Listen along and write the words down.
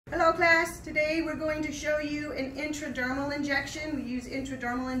Hello class, today we're going to show you an intradermal injection. We use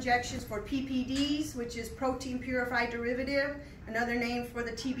intradermal injections for PPDs, which is protein purified derivative, another name for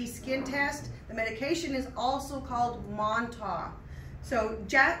the TB skin test. The medication is also called Montauk. So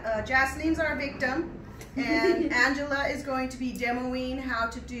Jaslene's our victim, and Angela is going to be demoing how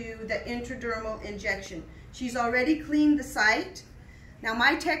to do the intradermal injection. She's already cleaned the site. Now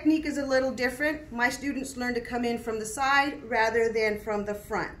my technique is a little different. My students learn to come in from the side rather than from the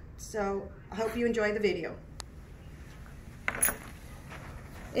front. So I hope you enjoy the video.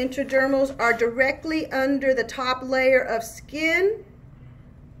 Intradermals are directly under the top layer of skin.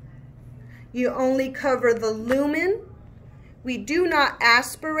 You only cover the lumen. We do not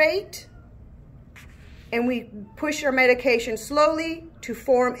aspirate. And we push our medication slowly to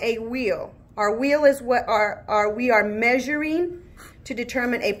form a wheel. Our wheel is what we are measuring to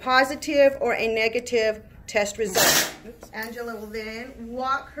determine a positive or a negative test result. Angela will then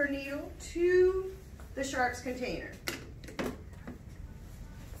walk her needle to the sharps container.